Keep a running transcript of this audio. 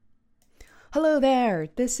Hello there,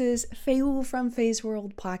 this is Fei Wu from Fei's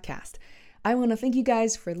World Podcast. I want to thank you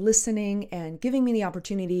guys for listening and giving me the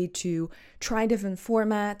opportunity to try different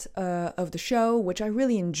format of the show, which I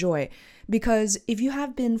really enjoy. Because if you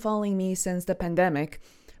have been following me since the pandemic,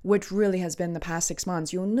 which really has been the past 6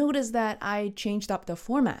 months, you'll notice that I changed up the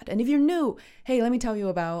format. And if you're new, hey, let me tell you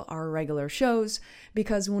about our regular shows.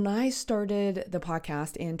 Because when I started the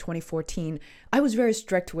podcast in 2014, I was very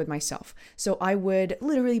strict with myself. So I would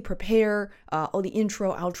literally prepare all the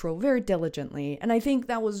intro, outro very diligently. And I think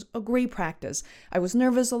that was a great practice. I was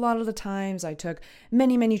nervous a lot of the times. I took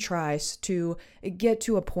many tries to get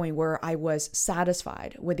to a point where I was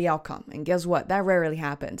satisfied with the outcome. And guess what? That rarely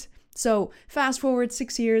happened. So fast forward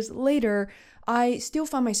 6 years later, I still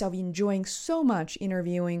find myself enjoying so much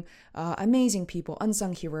interviewing amazing people,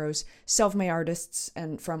 unsung heroes, self-made artists,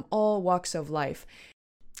 and from all walks of life.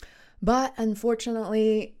 But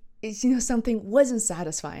unfortunately, something wasn't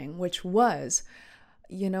satisfying, which was,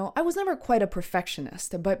 I was never quite a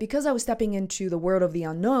perfectionist, but because I was stepping into the world of the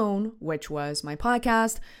unknown, which was my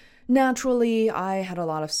podcast, naturally, I had a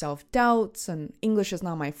lot of self-doubts, and English is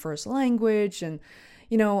not my first language, and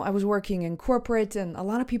I was working in corporate and a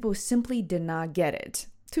lot of people simply did not get it.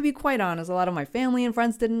 To be quite honest, a lot of my family and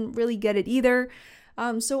friends didn't really get it either.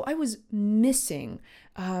 So I was missing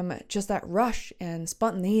just that rush and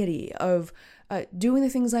spontaneity of doing the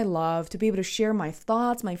things I love, to be able to share my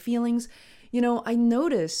thoughts, my feelings. I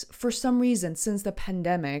notice for some reason since the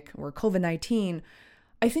pandemic or COVID-19,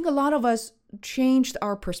 I think a lot of us changed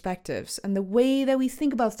our perspectives and the way that we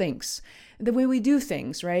think about things, the way we do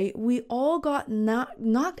things, right? We all got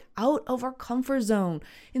knocked out of our comfort zone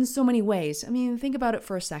in so many ways. I mean, think about it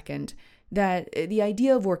for a second, that the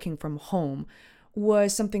idea of working from home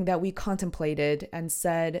was something that we contemplated and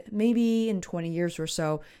said, maybe in 20 years or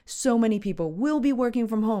so many people will be working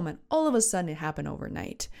from home, and all of a sudden it happened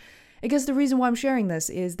overnight. I guess the reason why I'm sharing this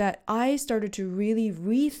is that I started to really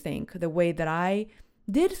rethink the way that I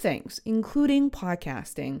did things, including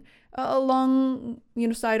podcasting,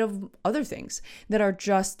 side of other things that are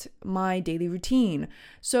just my daily routine.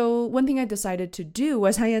 So one thing I decided to do,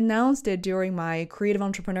 as I announced it during my Creative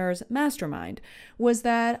Entrepreneurs Mastermind, was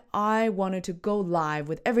that I wanted to go live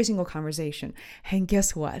with every single conversation. And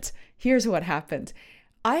guess what? Here's what happened.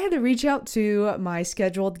 I had to reach out to my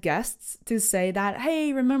scheduled guests to say that,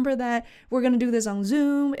 hey, remember that we're going to do this on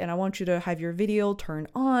Zoom and I want you to have your video turned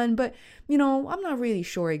on. But, I'm not really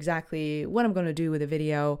sure exactly what I'm going to do with the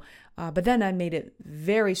video. But then I made it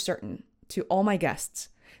very certain to all my guests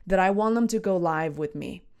that I want them to go live with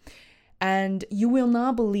me. And you will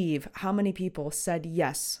not believe how many people said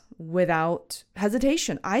yes without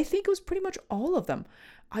hesitation. I think it was pretty much all of them.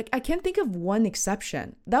 I can't think of one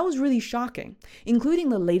exception. That was really shocking, including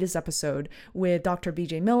the latest episode with Dr.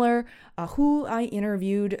 BJ Miller, who I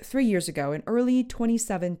interviewed 3 years ago in early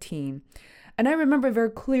 2017. And I remember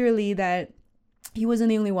very clearly that he wasn't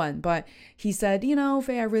the only one, but he said,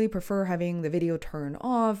 Faye, I really prefer having the video turned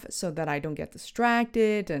off so that I don't get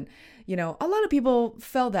distracted. And, a lot of people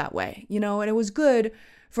felt that way, and it was good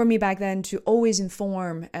for me back then to always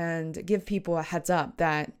inform and give people a heads up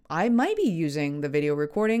that I might be using the video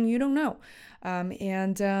recording. You don't know.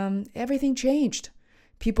 Everything changed.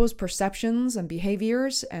 People's perceptions and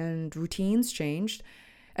behaviors and routines changed.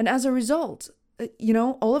 And as a result,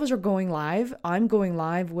 all of us are going live. I'm going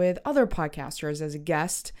live with other podcasters as a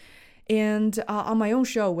guest and on my own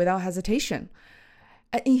show without hesitation.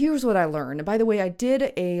 And here's what I learned. By the way, I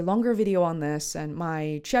did a longer video on this and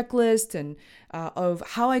my checklist and of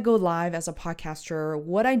how I go live as a podcaster,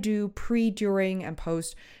 what I do pre, during, and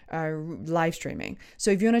post live streaming.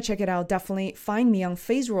 So if you want to check it out, definitely find me on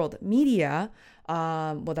Fei's World Media.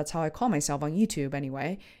 That's how I call myself on YouTube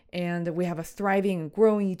anyway. And we have a thriving and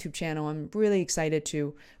growing YouTube channel. I'm really excited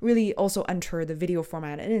to really also enter the video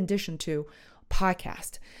format in addition to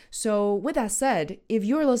podcast. So with that said, if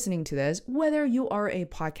you're listening to this, whether you are a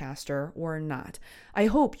podcaster or not, I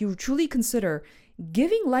hope you truly consider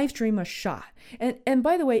giving live stream a shot. And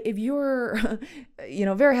by the way, if you're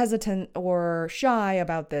very hesitant or shy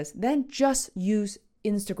about this, then just use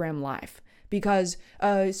Instagram Live. Because,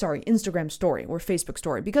 Instagram story or Facebook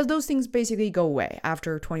story, because those things basically go away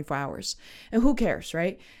after 24 hours. And who cares,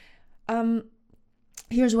 right?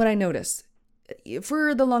 Here's what I noticed.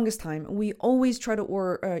 For the longest time, we always try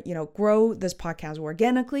to grow this podcast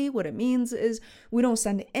organically. What it means is we don't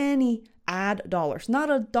send any ad dollars, not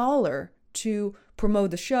a dollar to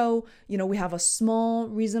promote the show. We have a small,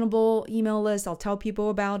 reasonable email list. I'll tell people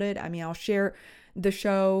about it. I'll share the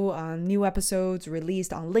show, new episodes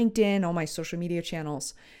released on LinkedIn, all my social media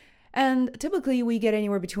channels. And typically we get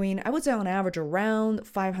anywhere between, I would say on average, around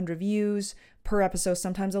 500 views per episode,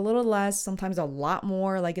 sometimes a little less, sometimes a lot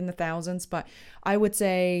more, like in the thousands. But I would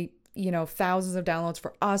say, thousands of downloads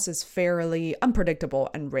for us is fairly unpredictable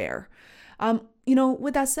and rare.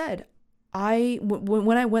 With that said,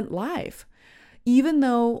 when I went live, even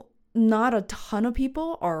though not a ton of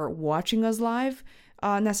people are watching us live,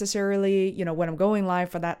 necessarily, when I'm going live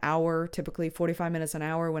for that hour, typically 45 minutes an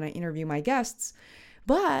hour when I interview my guests.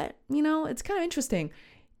 But, it's kind of interesting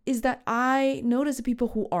is that I notice the people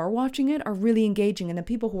who are watching it are really engaging. And the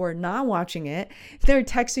people who are not watching it, they're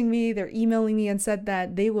texting me, they're emailing me and said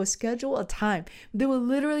that they will schedule a time. They will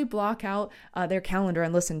literally block out their calendar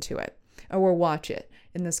and listen to it or watch it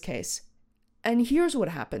in this case. And here's what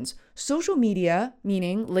happens. Social media,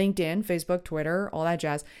 meaning LinkedIn, Facebook, Twitter, all that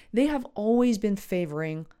jazz, they have always been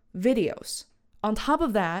favoring videos. On top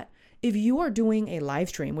of that, if you are doing a live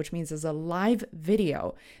stream, which means it's a live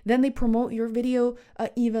video, then they promote your video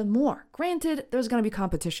even more. Granted, there's going to be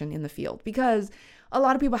competition in the field because a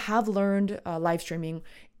lot of people have learned live streaming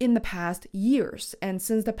in the past years. And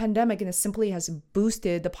since the pandemic, it simply has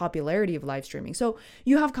boosted the popularity of live streaming. So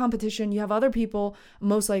you have competition, you have other people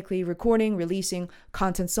most likely recording, releasing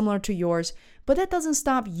content similar to yours, but that doesn't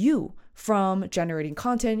stop you from generating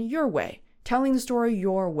content your way, telling the story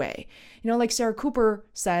your way. Like Sarah Cooper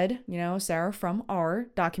said, Sarah from our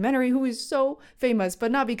documentary, who is so famous, but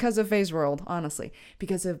not because of Face World, honestly,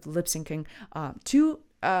 because of lip syncing to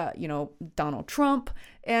Donald Trump,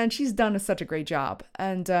 and she's done such a great job.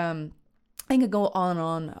 And I could go on and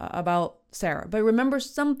on about Sarah, but remember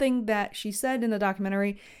something that she said in the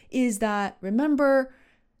documentary is that remember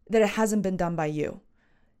that it hasn't been done by you.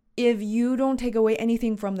 If you don't take away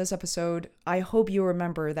anything from this episode, I hope you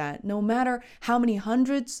remember that no matter how many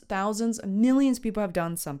hundreds, thousands, millions of people have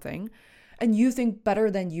done something, and you think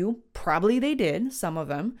better than you, probably they did, some of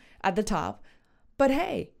them at the top, but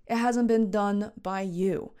hey, it hasn't been done by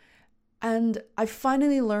you. And I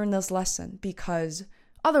finally learned this lesson because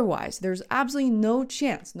otherwise there's absolutely no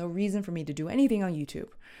chance, no reason for me to do anything on YouTube,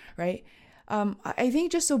 right? I think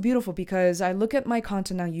it's just so beautiful because I look at my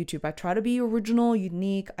content on YouTube. I try to be original,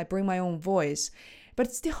 unique. I bring my own voice.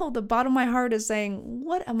 But still, the bottom of my heart is saying,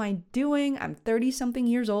 what am I doing? I'm 30-something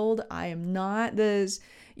years old. I am not this,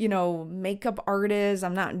 makeup artist.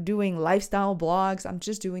 I'm not doing lifestyle blogs. I'm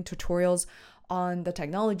just doing tutorials on the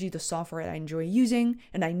technology, the software that I enjoy using.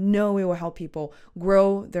 And I know it will help people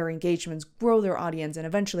grow their engagements, grow their audience, and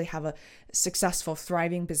eventually have a successful,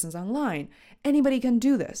 thriving business online. Anybody can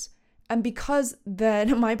do this. And because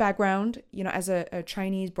my background, as a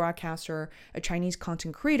Chinese broadcaster, a Chinese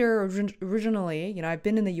content creator, originally, I've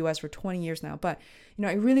been in the US for 20 years now, but,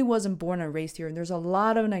 I really wasn't born and raised here. And there's a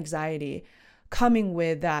lot of anxiety coming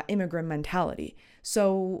with that immigrant mentality.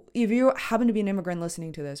 So if you happen to be an immigrant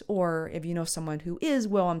listening to this, or if you know someone who is,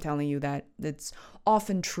 well, I'm telling you that it's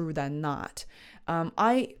often true than not.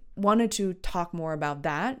 I wanted to talk more about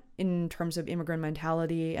that in terms of immigrant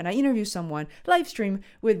mentality. And I interviewed someone, live stream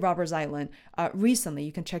with Robert Zeitlin recently.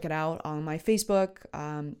 You can check it out on my Facebook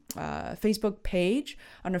page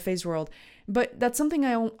under Face World. But that's something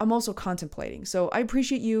I'm also contemplating. So I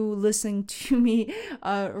appreciate you listening to me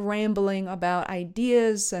rambling about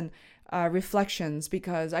ideas and reflections,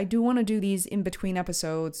 because I do want to do these in between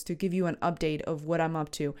episodes to give you an update of what I'm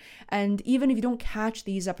up to. And even if you don't catch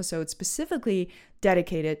these episodes specifically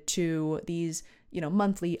dedicated to these,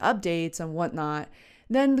 monthly updates and whatnot,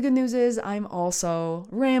 then the good news is I'm also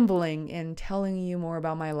rambling and telling you more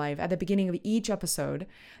about my life at the beginning of each episode,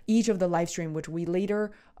 each of the live stream, which we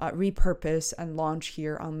later repurpose and launch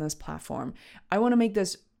here on this platform. I want to make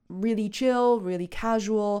this really chill, really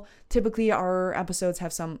casual. Typically our episodes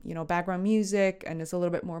have some, background music and it's a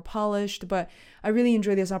little bit more polished, but I really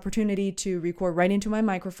enjoy this opportunity to record right into my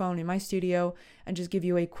microphone in my studio and just give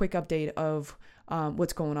you a quick update of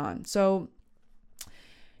what's going on. So,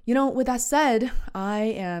 with that said, I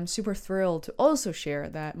am super thrilled to also share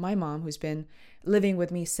that my mom, who's been living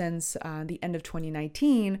with me since the end of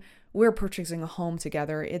 2019, we're purchasing a home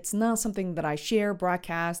together. It's not something that I share,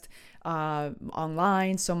 broadcast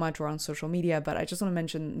online so much or on social media, but I just want to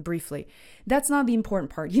mention briefly, that's not the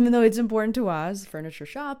important part, even though it's important to us, furniture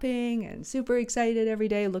shopping and super excited every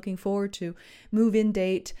day, looking forward to move-in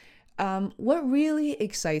date. What really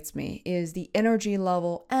excites me is the energy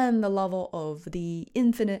level and the level of the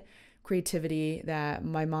infinite creativity that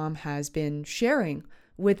my mom has been sharing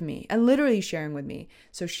with me and literally sharing with me.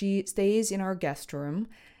 So she stays in our guest room.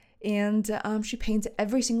 And she paints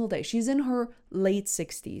every single day. She's in her late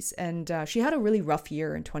 60s, and she had a really rough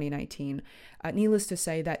year in 2019. Needless to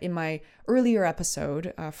say that in my earlier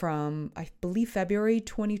episode from, I believe, February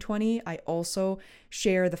 2020, I also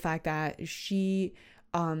share the fact that she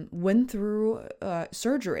went through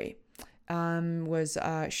surgery.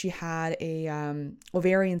 She had a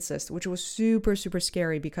ovarian cyst, which was super, super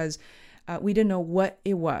scary because we didn't know what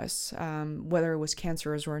it was, whether it was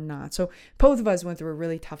cancerous or not. So both of us went through a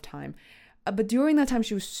really tough time. But during that time,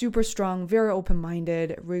 she was super strong, very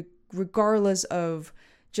open-minded, regardless of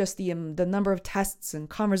just the number of tests and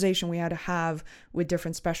conversation we had to have with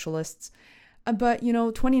different specialists. But,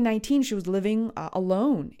 2019, she was living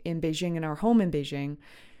alone in Beijing, in our home in Beijing.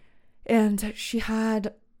 And she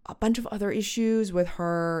had a bunch of other issues with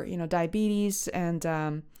her, diabetes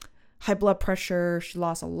and high blood pressure. She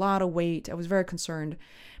lost a lot of weight. I was very concerned.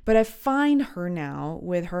 But I find her now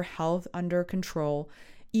with her health under control,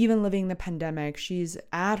 even living the pandemic. She's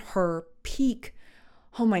at her peak.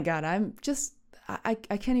 Oh my God, I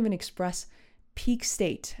can't even express peak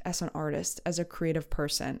state as an artist, as a creative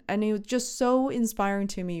person. And it was just so inspiring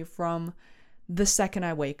to me from the second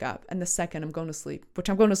I wake up and the second I'm going to sleep, which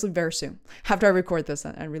I'm going to sleep very soon after I record this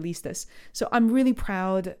and release this. So I'm really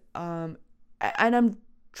proud. And I'm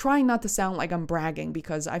trying not to sound like I'm bragging,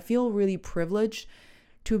 because I feel really privileged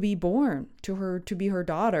to be born to be her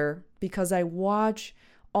daughter, because I watch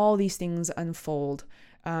all these things unfold.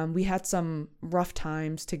 We had some rough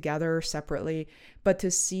times together separately, but to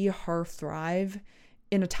see her thrive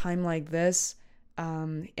in a time like this,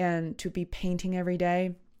 and to be painting every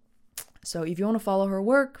day. So if you want to follow her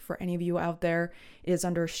work, for any of you out there, it is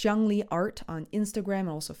under Xiangli Art on Instagram and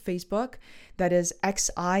also Facebook. That is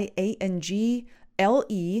XIANGLEART,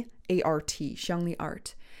 Xiangli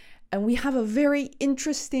Art. And we have a very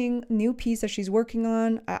interesting new piece that she's working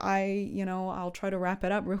on. I'll try to wrap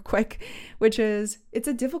it up real quick, which is, it's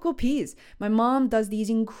a difficult piece. My mom does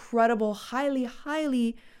these incredible, highly,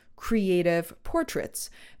 highly creative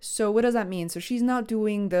portraits. So what does that mean? So she's not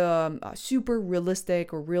doing the super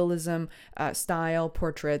realistic or realism style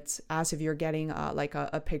portraits as if you're getting like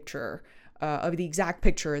a picture of the exact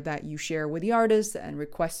picture that you share with the artist and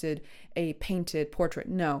requested a painted portrait.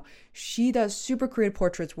 No, she does super creative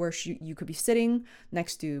portraits where you could be sitting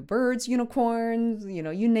next to birds, unicorns,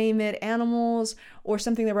 you name it, animals, or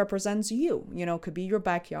something that represents you. Could be your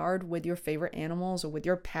backyard with your favorite animals or with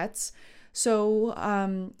your pets.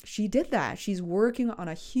 So she did that. She's working on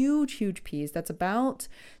a huge, huge piece that's about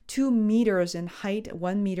 2 meters in height,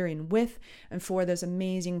 1 meter in width, and for this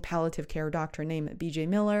amazing palliative care doctor named BJ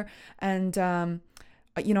Miller. And, I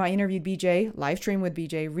interviewed BJ, live stream with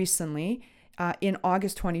BJ recently in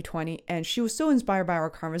August 2020, and she was so inspired by our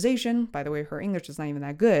conversation. By the way, her English is not even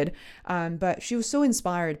that good, but she was so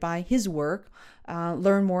inspired by his work.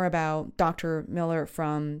 Learn more about Dr. Miller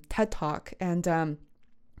from TED Talk, and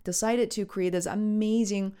decided to create this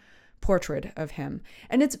amazing portrait of him.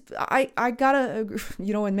 And I gotta,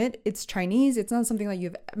 admit, it's Chinese. It's not something that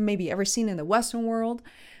you've maybe ever seen in the Western world,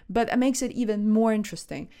 but it makes it even more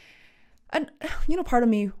interesting. And, part of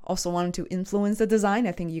me also wanted to influence the design.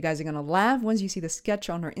 I think you guys are gonna laugh once you see the sketch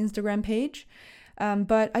on her Instagram page.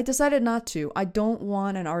 But I decided not to. I don't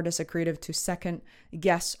want an artist, a creative, to second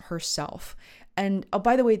guess herself. And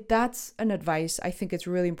by the way, that's an advice I think it's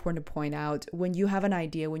really important to point out. When you have an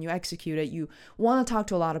idea, when you execute it, you want to talk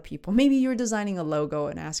to a lot of people. Maybe you're designing a logo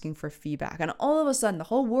and asking for feedback. And all of a sudden, the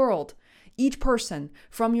whole world, each person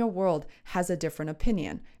from your world has a different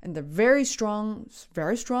opinion. And they're very strong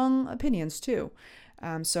opinions too.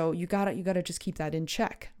 So you gotta just keep that in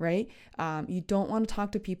check, right? You don't want to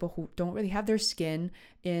talk to people who don't really have their skin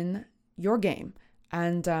in your game.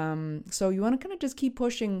 And so you want to kind of just keep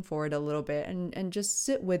pushing for it a little bit and just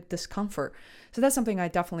sit with discomfort. So that's something I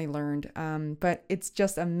definitely learned. But it's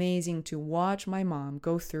just amazing to watch my mom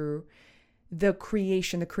go through the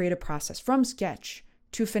creative process from sketch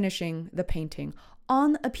to finishing the painting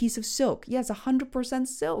on a piece of silk. Yes, 100%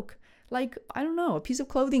 silk. Like, I don't know, a piece of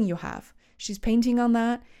clothing you have. She's painting on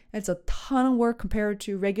that. It's a ton of work compared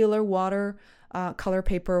to regular water color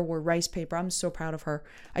paper or rice paper. I'm so proud of her.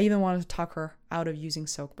 I even wanted to talk her out of using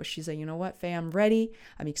silk, but she said, you know what, Faye, I'm ready.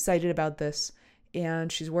 I'm excited about this.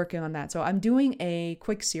 And she's working on that. So I'm doing a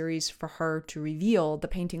quick series for her to reveal the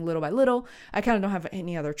painting little by little. I kind of don't have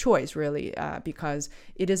any other choice, really, because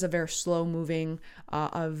it is a very slow moving,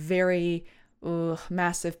 a very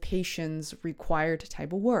massive patience required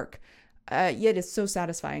type of work. Yet it's so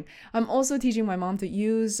satisfying. I'm also teaching my mom to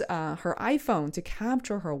use her iPhone to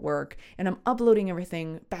capture her work, and I'm uploading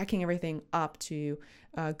everything, backing everything up to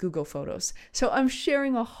Google Photos. So I'm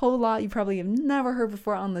sharing a whole lot you probably have never heard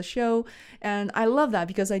before on the show, and I love that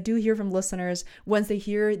because I do hear from listeners once they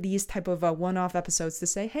hear these type of one-off episodes to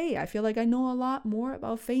say, hey, I feel like I know a lot more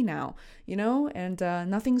about Faye now, and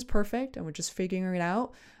nothing's perfect, and we're just figuring it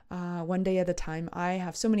out. One day at a time. I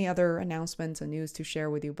have so many other announcements and news to share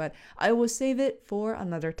with you, but I will save it for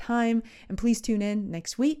another time. And please tune in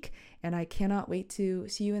next week. And I cannot wait to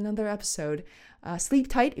see you in another episode. Sleep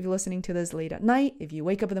tight if you're listening to this late at night. If you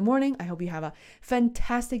wake up in the morning, I hope you have a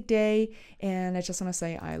fantastic day. And I just want to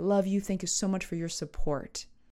say I love you. Thank you so much for your support.